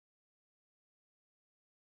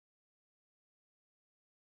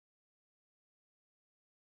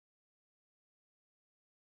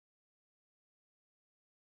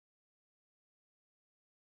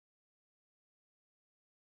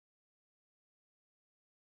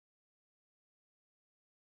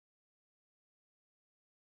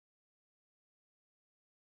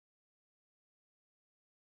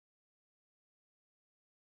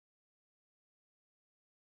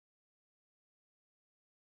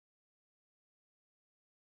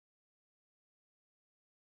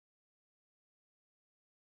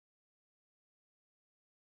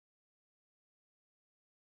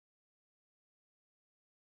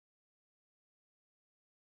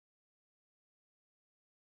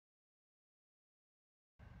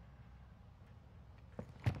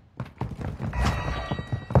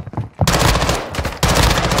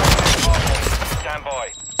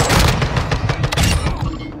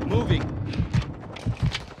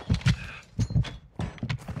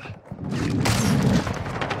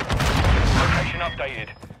updated.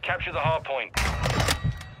 Capture the hard point.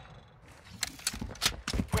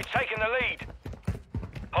 We've taken the lead.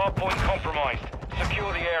 Hard point compromised.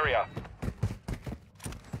 Secure the area.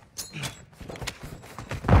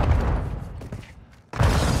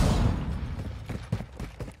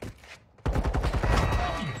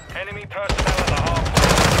 Enemy personnel at the hard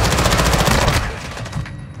point.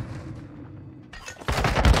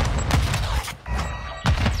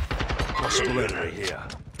 Possible enemy here.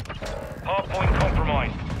 Hard point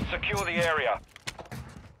compromised. Secure the area.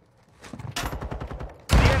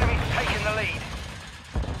 The enemy's taken the lead.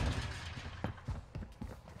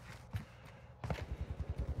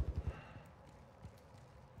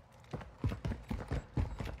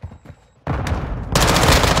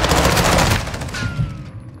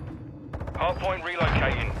 Hard point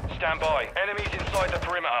relocating. Stand by. Enemies inside the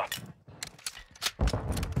perimeter.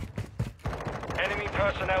 Enemy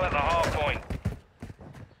personnel at the hard point.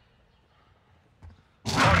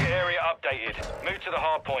 Target area updated. Move to the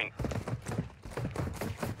hard point.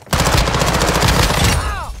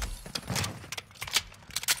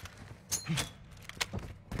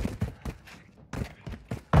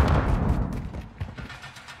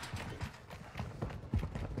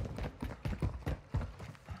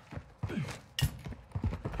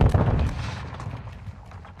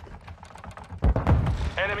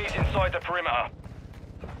 Enemies inside the perimeter.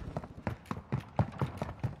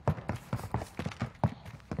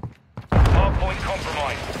 Hardpoint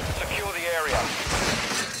compromised. Secure the area.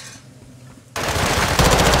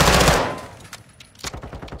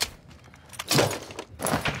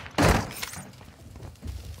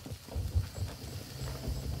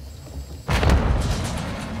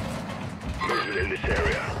 Moving in this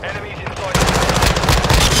area. Enemies inside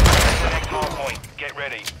the next hardpoint. Get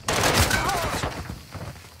ready.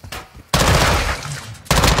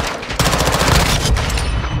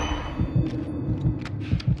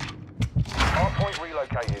 Hardpoint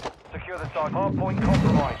relocated. Secure the site. Hardpoint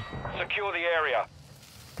compromised. Secure the area.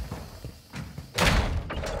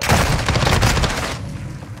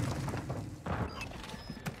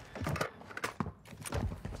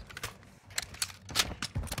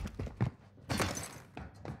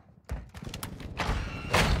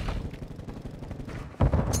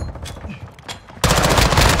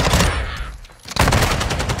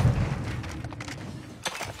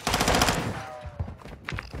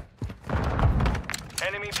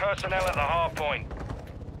 Enemy personnel at the hard point.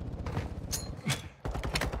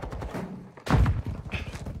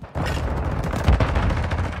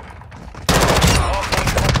 Hard point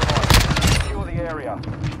compromised. Secure the area.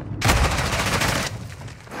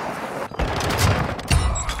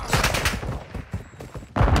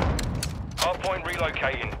 Hard point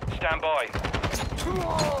relocating. Stand by.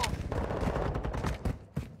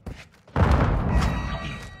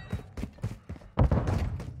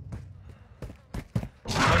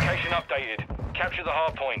 Location updated. Capture the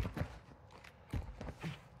hard point.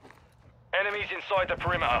 Enemies inside the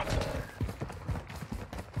perimeter.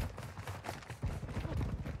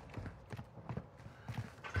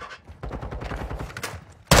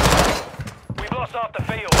 We've lost half the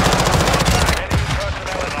field. Enemy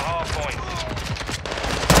personnel at the hard point.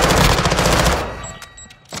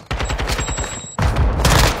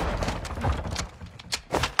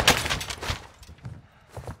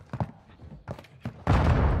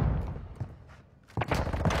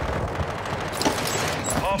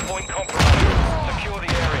 Hardpoint compromised. Secure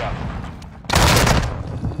the area.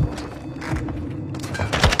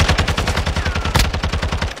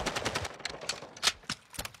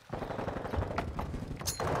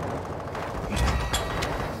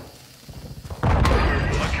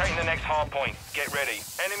 Locating the next hardpoint. Get ready.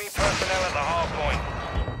 Enemy personnel at the hardpoint.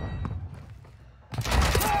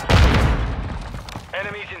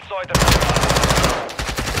 Enemies inside the perimeter.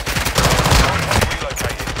 Hardpoint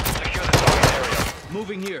relocated. Secure the target area.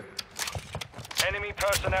 Moving here. Enemy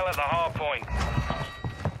personnel at the hard point.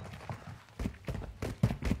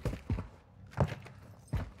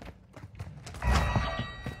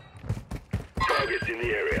 Targets in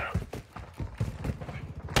the area.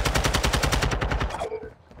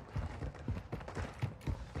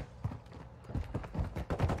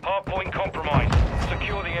 Hard point compromised.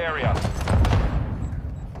 Secure the area.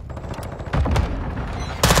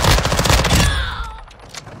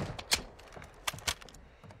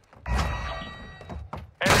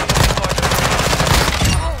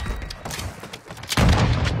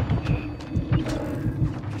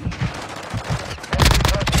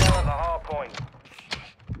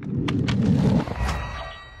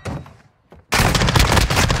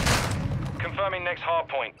 Confirming next hard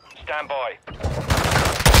point. Stand by.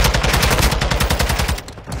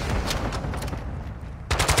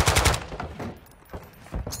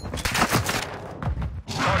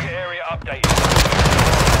 updated.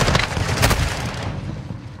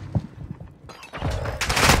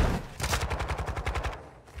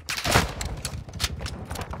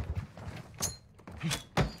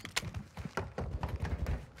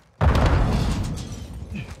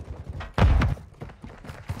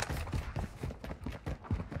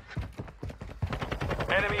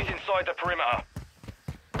 Enemies inside the perimeter.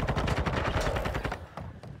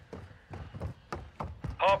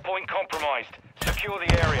 Hardpoint compromised. Secure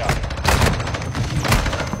the area.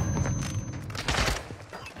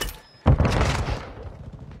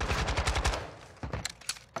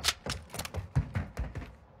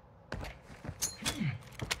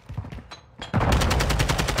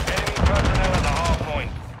 Enemy personnel at the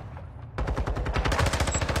hardpoint.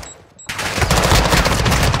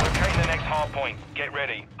 Locate the next hardpoint. Get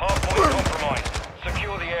ready. Hardpoint compromised.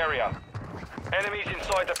 Secure the area. Enemies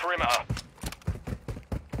inside the perimeter.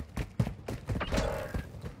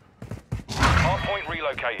 Hardpoint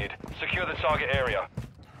relocated. Secure the target area.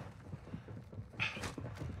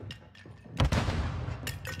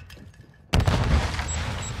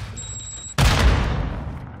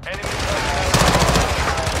 Enemy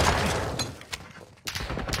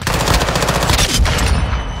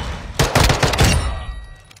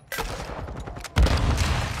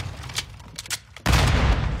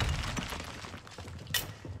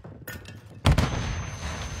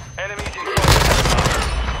Enemies inside.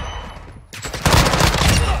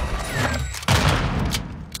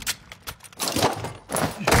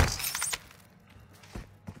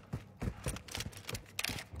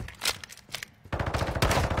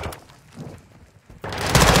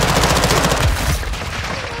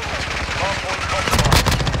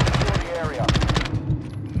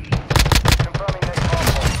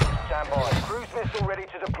 Ready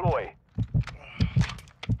to deploy.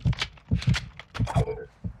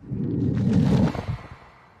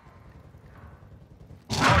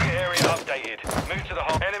 Target area updated. Move to the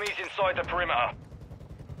hard. Enemies inside the perimeter.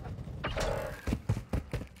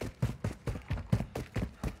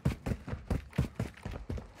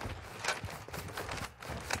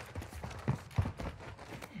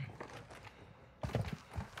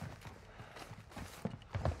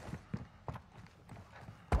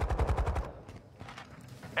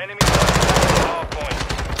 Enemy hardpoint.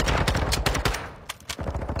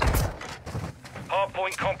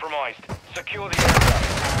 Hardpoint compromised. Secure the area.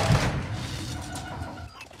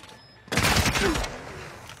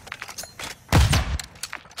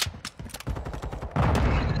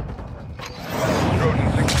 Trojan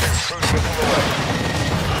 6-6, cruise missile away.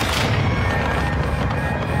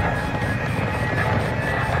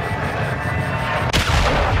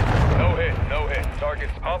 No hit.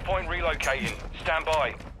 Targets. Hardpoint relocating. Stand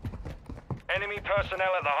by. Enemy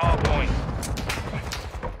personnel at the hardpoint.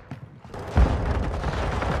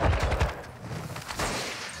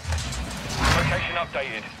 Location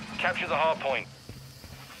updated. Capture the hardpoint.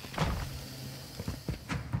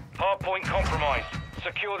 Hardpoint compromised.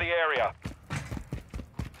 Secure the area.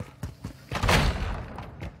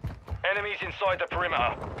 Enemies inside the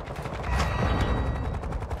perimeter.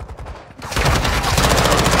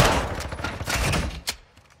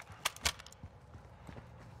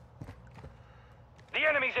 The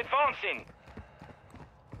enemy's advancing.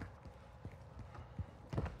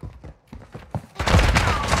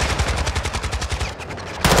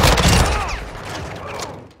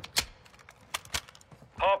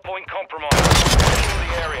 Hardpoint compromised. Secure the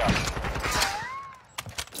area.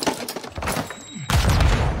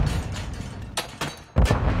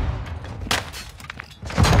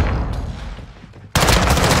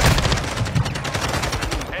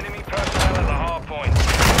 Enemy personnel at the hardpoint.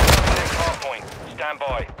 Next hardpoint. Stand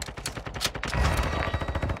by.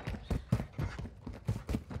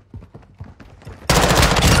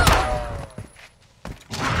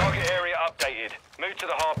 Target area updated. Move to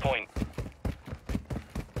the hardpoint.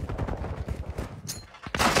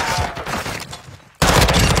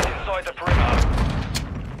 Inside the perimeter.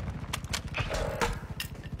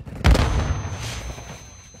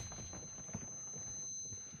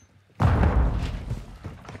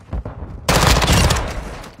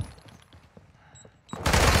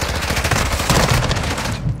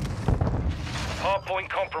 Hardpoint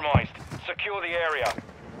compromised. Secure the area.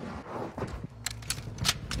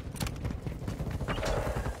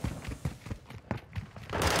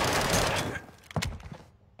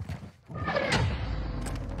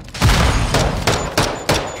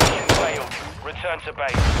 Mission failed. Return to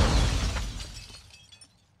base.